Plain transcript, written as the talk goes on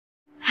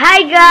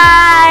Hi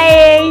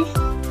guys!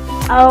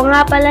 Ako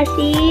nga pala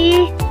si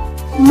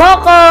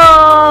Moko!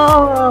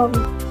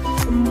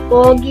 Ang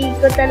pogi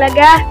ko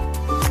talaga.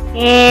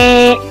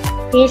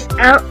 Peace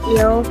out,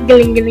 yo.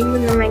 Galing-galing mo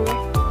naman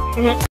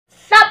yan.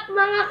 Sup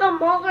mga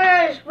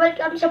kamokers!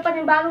 Welcome sa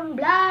panibagong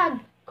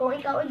vlog! Kung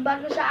ikaw ay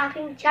bago sa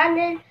aking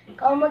channel,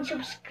 ikaw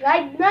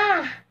mag-subscribe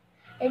na!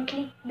 And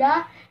click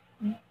the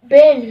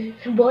bell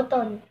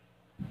button.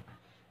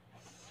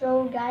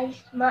 So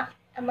guys,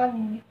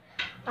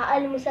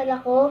 mag-aalmusal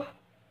ako.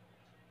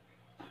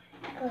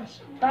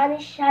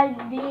 Spanish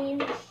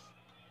sardines.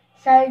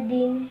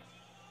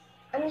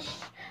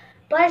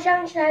 Parang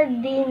siyang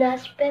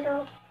sardinas,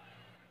 pero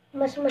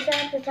mas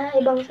masarap sa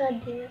ibang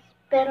sardinas.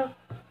 Pero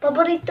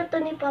paborito to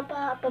ni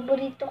Papa,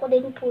 paborito ko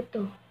din po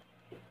to.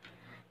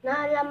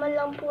 Naalaman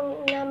lang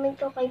po namin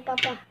to kay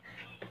Papa.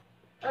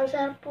 Ang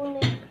sarap po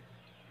na.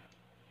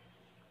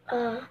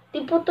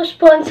 Di po to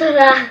sponsor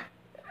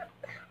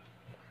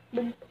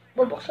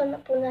Bubuksan na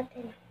po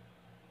natin.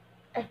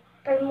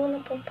 Pero muna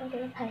po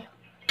pala tayo.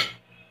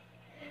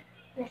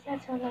 Let's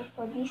not so long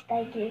for this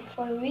thy gift,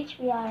 for which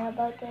we are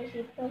about to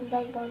receive from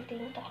thy bounty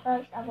to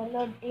Christ our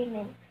Lord.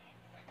 Amen.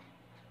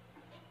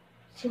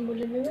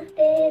 Simulan na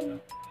natin.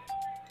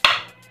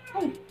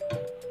 Ay!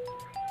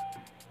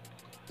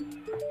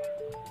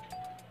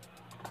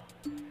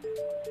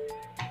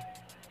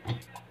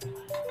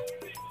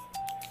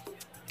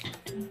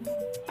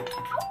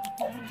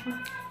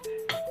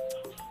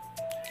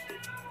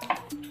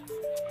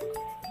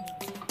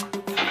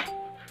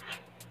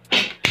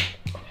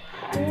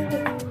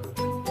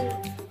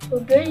 So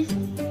guys,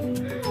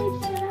 ay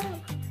sarap.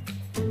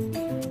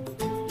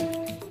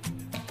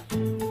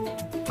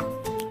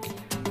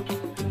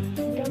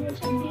 Dami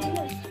sa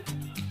bilas.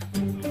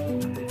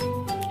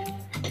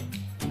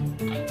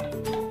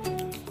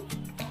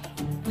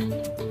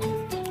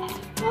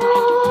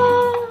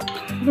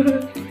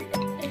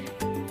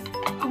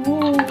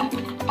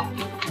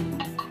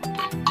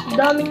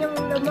 Dami niyang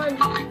laman.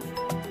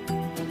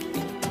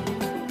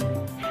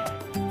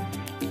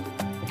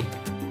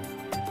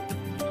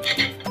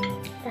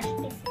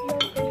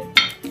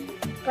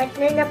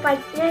 Partner na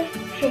partner.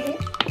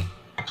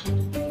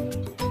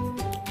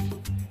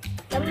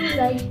 Alam mo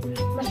guys,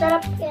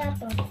 masarap kaya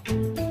to.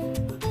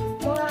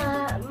 Mga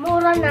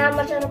mura na,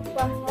 masarap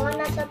pa. Mga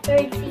nasa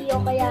 30 o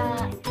kaya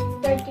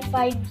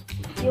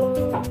 35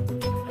 yung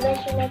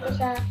presyo na ito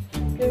sa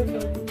Pure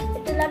Gold.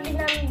 Ito lang din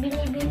namin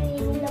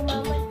binibili nila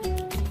mama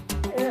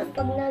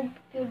pag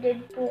nag-Pure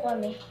Gold po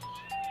kami.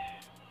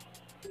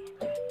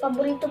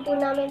 Paborito po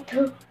namin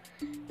to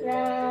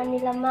na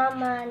nila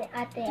mama, ni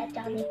ate at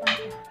saka ni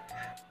papa.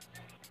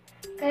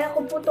 Kaya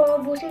ko po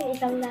itong ubusin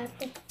isang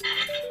latte.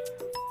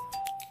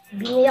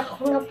 Biniyak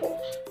ko na po.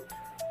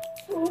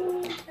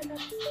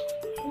 Sarap.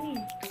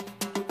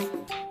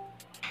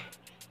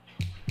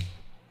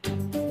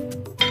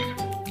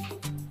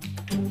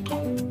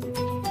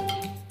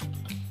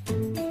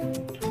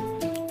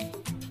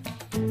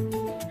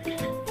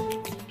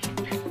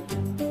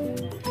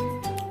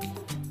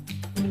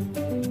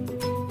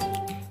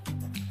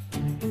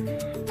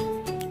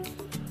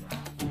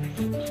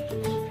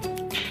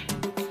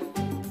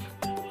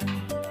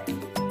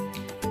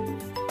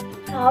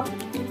 Up.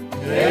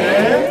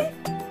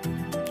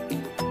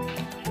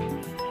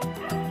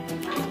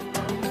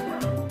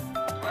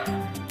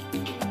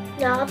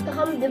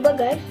 Nakakatakam, di ba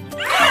guys?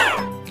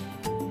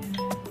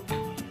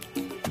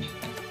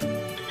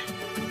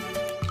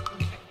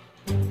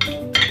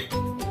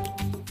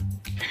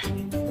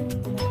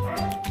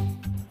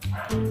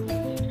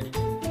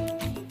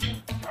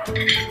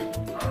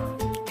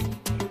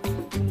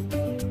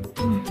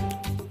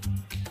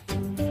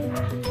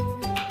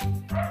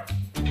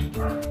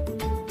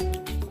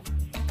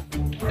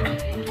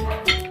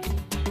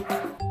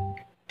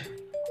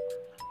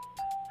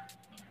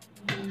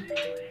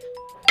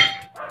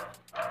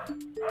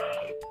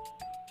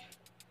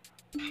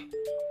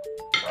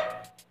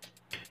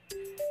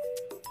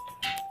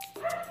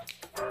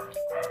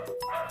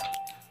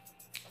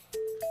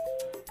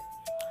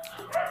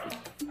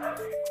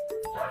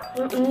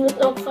 Init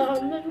ang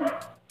kanin.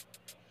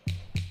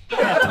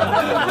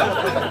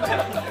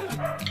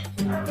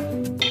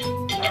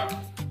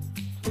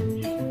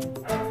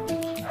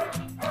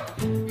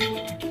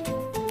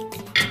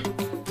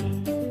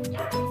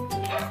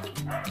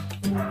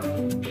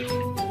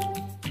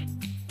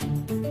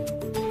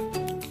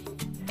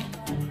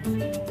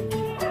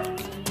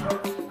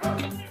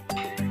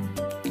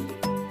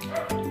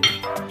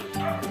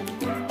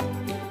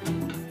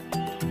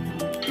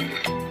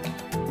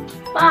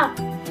 Pa!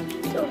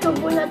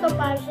 Susubo na to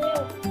para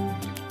sa'yo.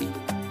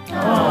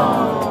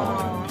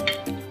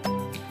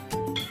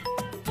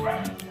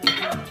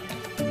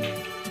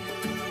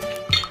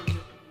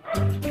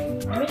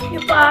 Miss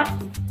you pa.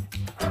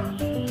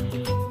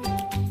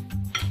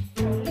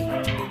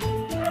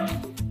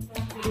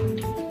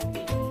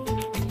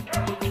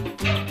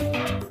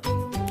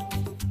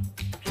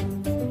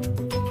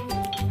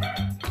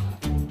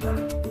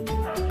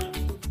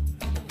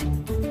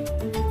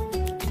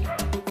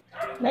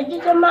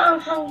 Medyo sa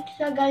maanghang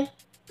siya guys.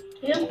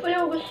 Yun po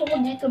yung gusto ko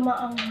dito,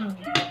 maanghang.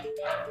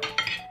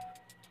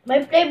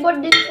 May flavor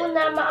din po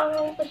na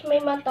maanghang tapos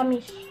may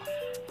matamis.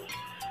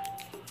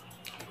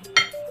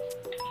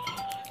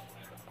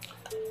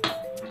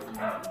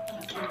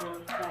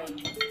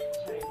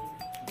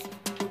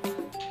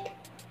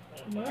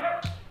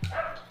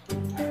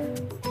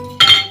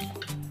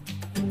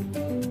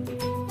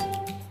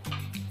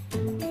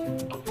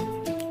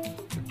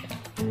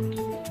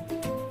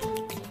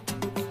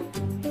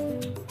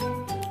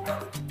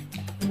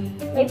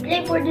 May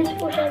flavor din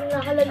po siya na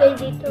nakalagay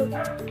dito.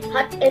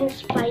 Hot and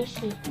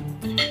spicy.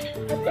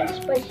 Hot and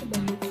spicy ba?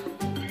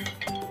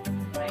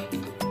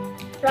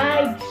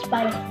 Fried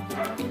spicy.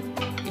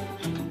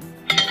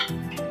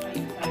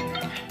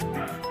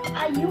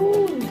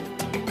 Ayun!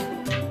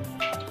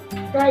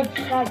 Fried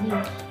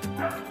sardines.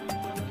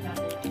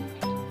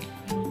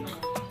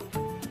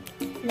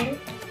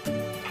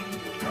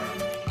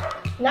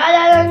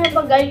 Naalala niyo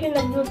ba guys yung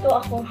nagluto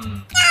ako?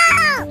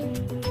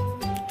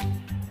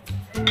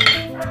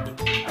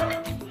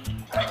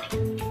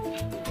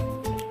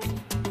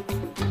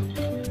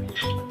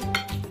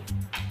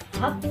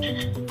 Hop.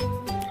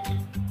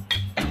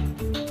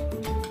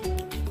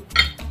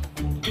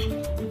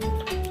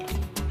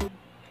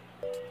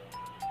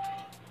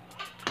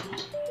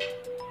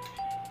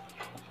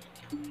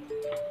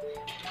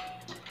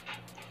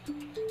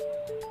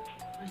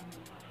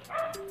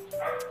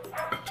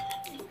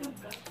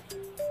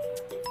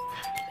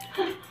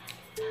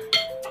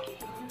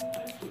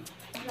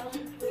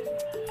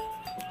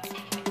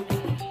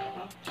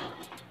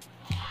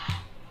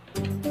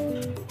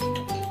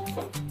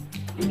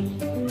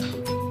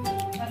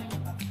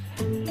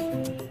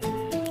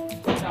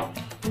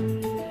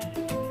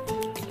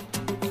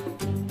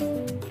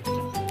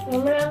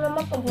 Mamaya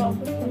naman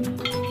pag-wabot ko.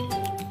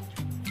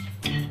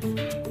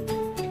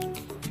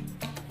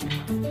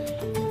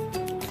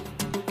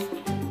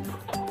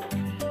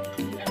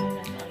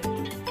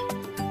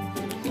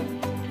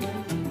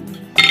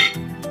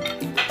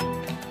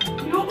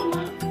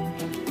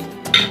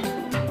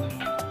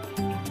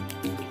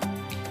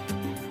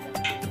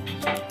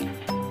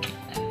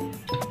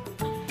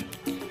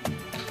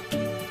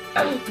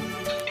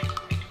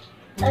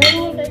 Alam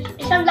niyo guys,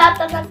 isang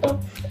lata na to.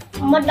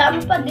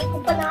 Madami pa, di ko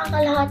pa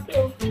nakakalahati.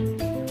 Oh.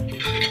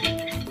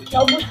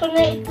 Naubos ko na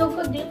yung itlog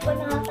ko, di ko pa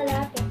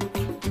nakakalahati.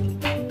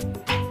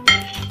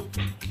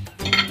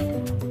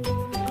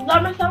 Ang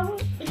dami sa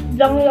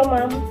islang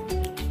laman.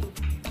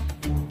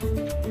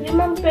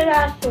 5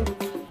 piraso.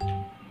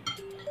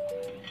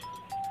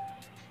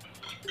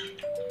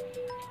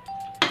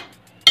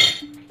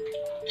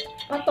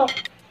 Patok.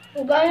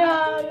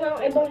 Gaya ng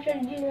ibang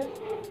sardines.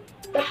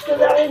 Tatlo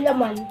lang yung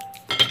laman.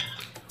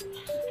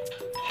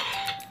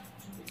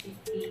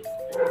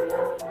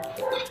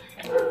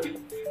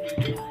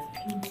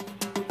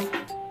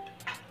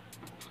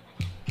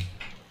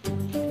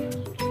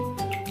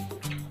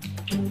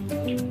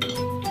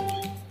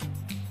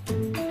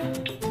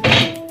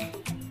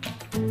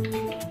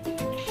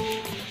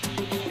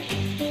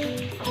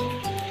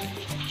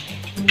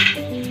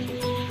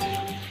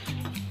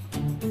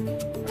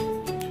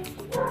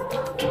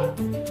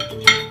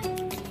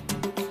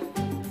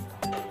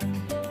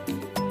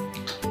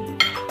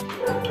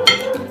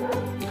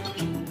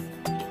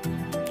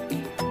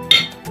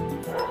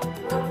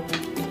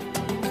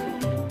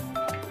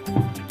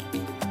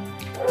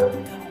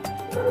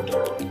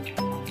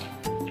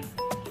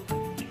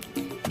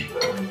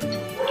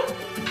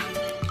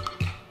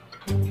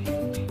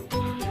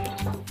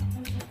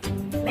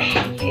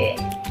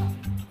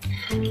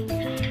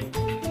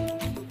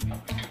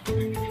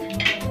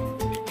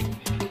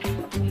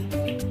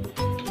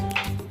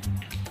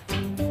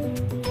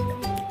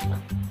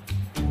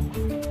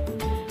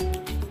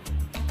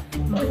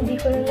 Hindi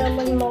ko na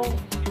naman mau.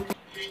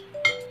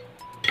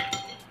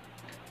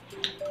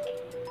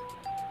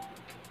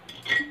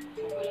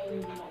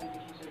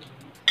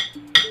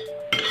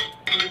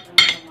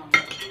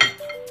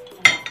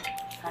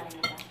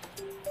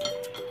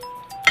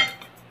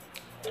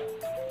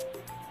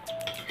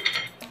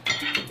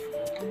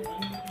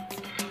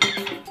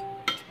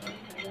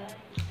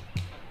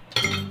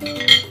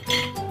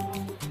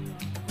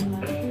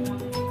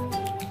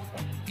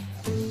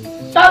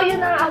 So,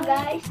 yun na nga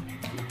guys.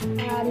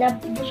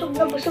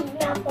 Busog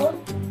na ako.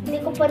 Hindi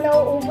ko pa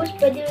nauubos.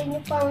 Pwede rin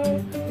yung pang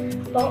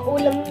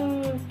ulam,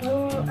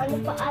 pang ano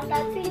pa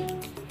ata ito eh.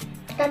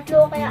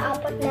 3 kaya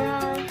 4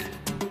 na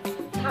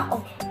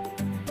tao.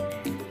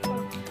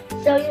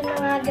 So, yun na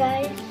nga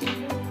guys.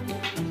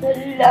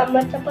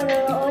 Salamat sa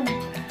panonood.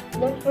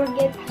 Don't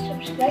forget to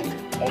subscribe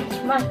and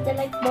smash the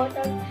like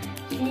button.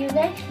 See you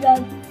next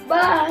vlog.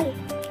 Bye!